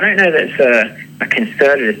 I don't know that it's a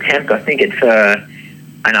concerted attempt. I think it's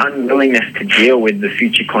an unwillingness to deal with the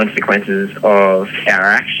future consequences of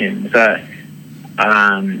our actions.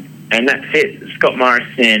 And that's it. Scott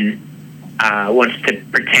Morrison wants to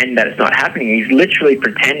pretend that it's not happening. He's literally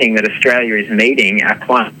pretending that Australia is meeting our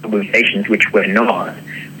climate obligations, which we're not,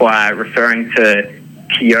 by referring to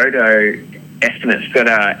Kyoto estimates that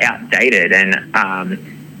are outdated. And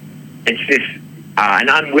it's this an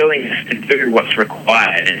unwillingness to do what's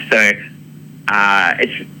required. And so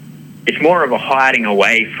it's more of a hiding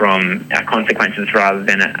away from our consequences rather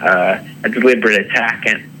than a deliberate attack.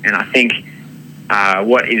 And I think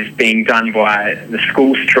what is being done by the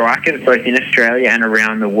school strikers, both in Australia and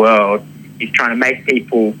around the world, is trying to make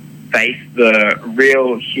people face the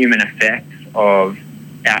real human effects of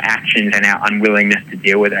our actions and our unwillingness to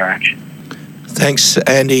deal with our actions. Thanks,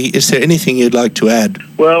 Andy. Is there anything you'd like to add?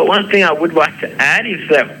 Well, one thing I would like to add is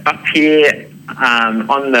that up here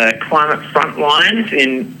on the climate front lines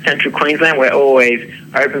in central Queensland, we're always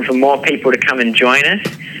open for more people to come and join us.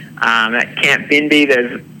 At Camp Binbee,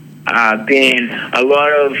 there's been a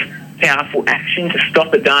lot of powerful action to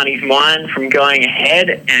stop Adani's mine from going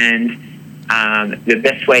ahead, and the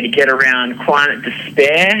best way to get around climate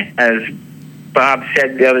despair, as Barb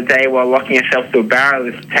said the other day while locking herself to a barrel,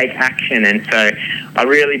 is to take action. And so I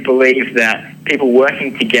really believe that people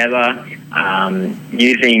working together,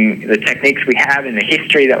 using the techniques we have and the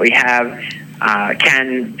history that we have,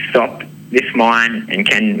 can stop this mine and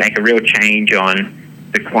can make a real change on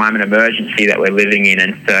the climate emergency that we're living in.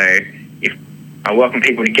 And so I welcome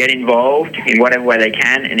people to get involved in whatever way they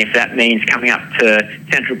can, and if that means coming up to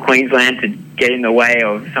central Queensland to get in the way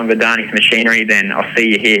of some of Adani's machinery, then I'll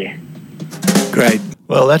see you here. Great.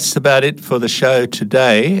 Well, that's about it for the show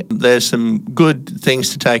today. There's some good things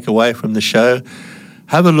to take away from the show.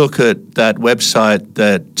 Have a look at that website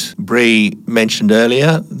that Bree mentioned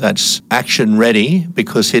earlier. That's Action Ready,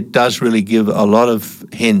 because it does really give a lot of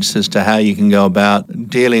hints as to how you can go about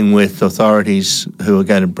dealing with authorities who are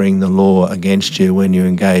going to bring the law against you when you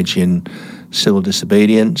engage in civil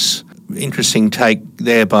disobedience. Interesting take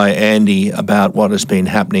there by Andy about what has been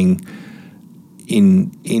happening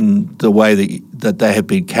in the way that they have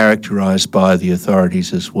been characterised by the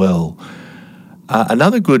authorities as well.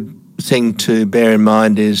 Another good thing to bear in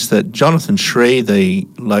mind is that Jonathan Shree, the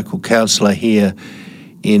local councillor here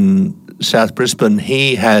in South Brisbane,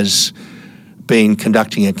 he has been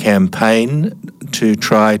conducting a campaign to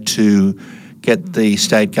try to get the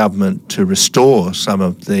state government to restore some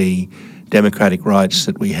of the democratic rights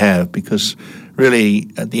that we have, because really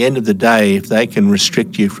at the end of the day, if they can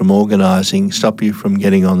restrict you from organising, stop you from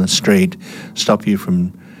getting on the street, stop you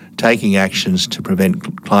from taking actions to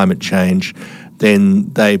prevent climate change,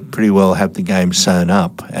 then they pretty well have the game sewn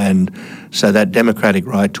up. And so that democratic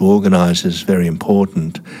right to organise is very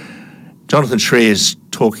important. Jonathan Shree is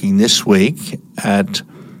talking this week at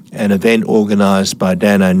an event organised by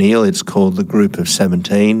Dan O'Neill. It's called the Group of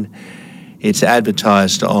 17. It's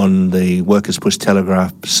advertised on the Workers' Bush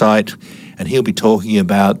Telegraph site, and he'll be talking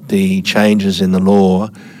about the changes in the law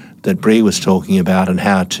that Bree was talking about and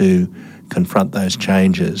how to confront those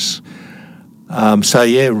changes.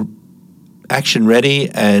 Action Ready,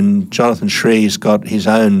 and Jonathan Shree's got his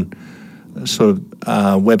own sort of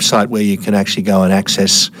website where you can actually go and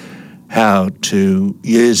access how to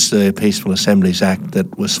use the Peaceful Assemblies Act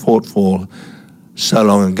that was fought for so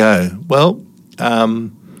long ago. Well,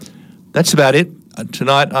 that's about it.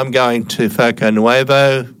 Tonight I'm going to Foco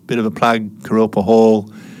Nuevo, bit of a plug, Karupa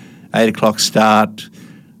Hall, 8 o'clock start,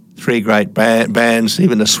 3 great bands,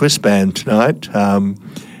 even a Swiss band tonight.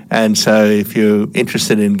 And so if you're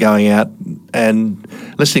interested in going out and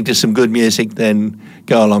listening to some good music, then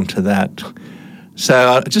go along to that.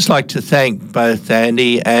 So I'd just like to thank both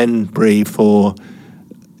Andy and Bree for,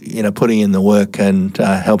 putting in the work and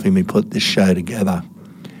helping me put this show together.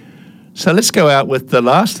 So let's go out with the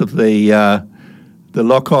last of the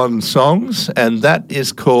lock-on songs, and that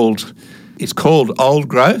is called Old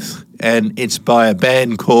Growth, and it's by a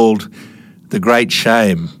band called The Great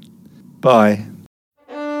Shame. Bye.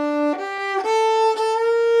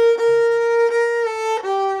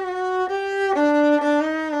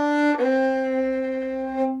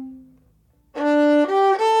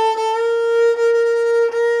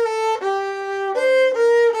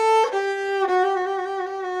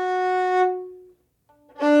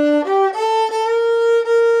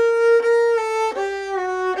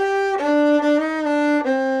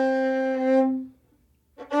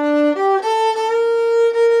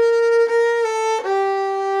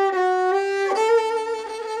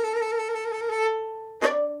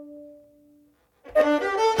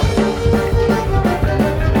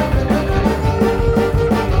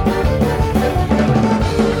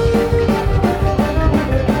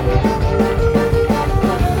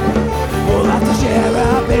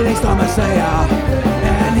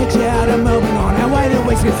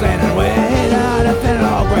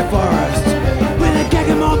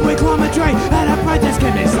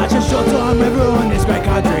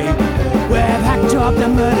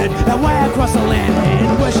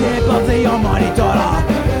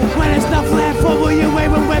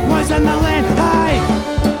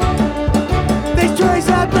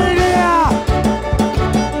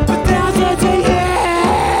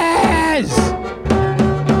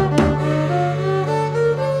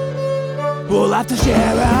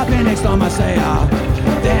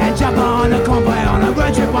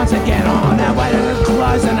 to get on their way to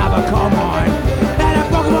close another coal mine. And a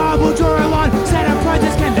Pokemon will draw a line, set a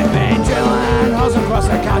protest can be been drilling holes across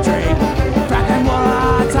the country. Cracking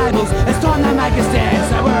water tables, it's time they make a stand.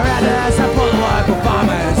 So we're out to support the local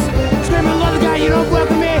farmers. Screaming like the guy, you don't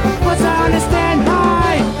welcome me, but I understand,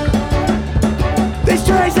 hey! These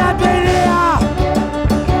trees have been here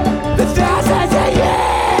for thousands of years!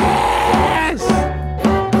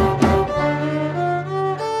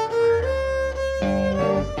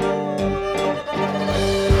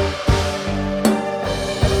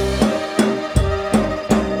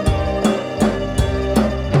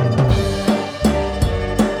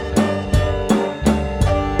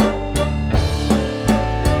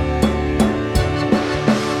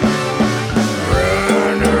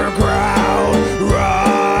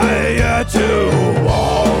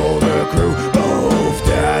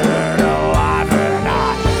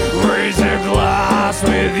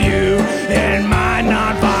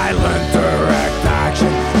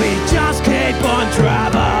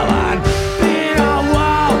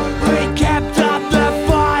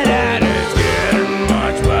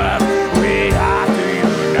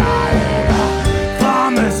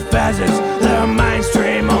 The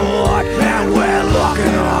mainstream alike, and we're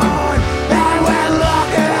locking on, and we're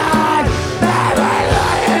locking on, and we're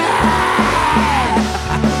locking on.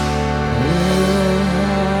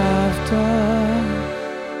 After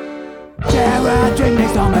Jared, drink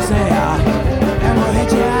next time I see ya.